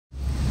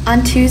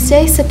On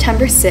Tuesday,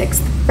 September 6th,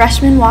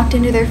 freshmen walked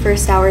into their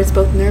first hours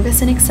both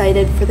nervous and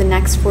excited for the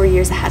next 4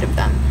 years ahead of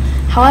them.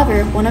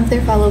 However, one of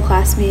their fellow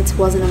classmates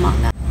wasn't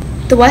among them.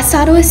 The West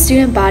Ottawa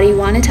student body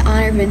wanted to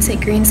honor Vincent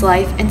Green's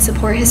life and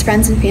support his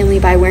friends and family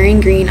by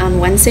wearing green on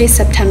Wednesday,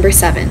 September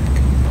 7th.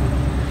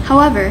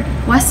 However,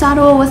 West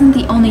Ottawa wasn't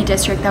the only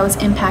district that was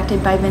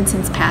impacted by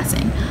Vincent's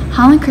passing.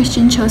 Holland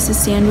Christian chose to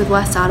stand with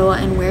West Ottawa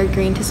and wear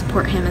green to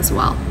support him as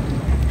well.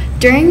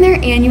 During their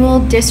annual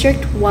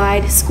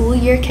district-wide school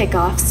year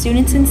kickoff,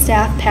 students and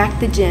staff packed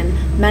the gym,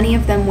 many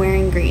of them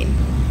wearing green.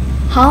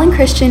 Holland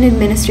Christian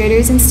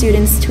administrators and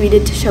students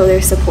tweeted to show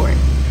their support.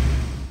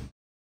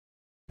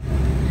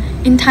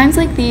 In times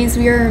like these,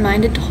 we are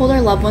reminded to hold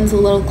our loved ones a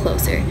little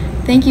closer.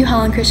 Thank you,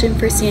 Holland Christian,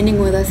 for standing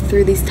with us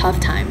through these tough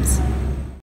times.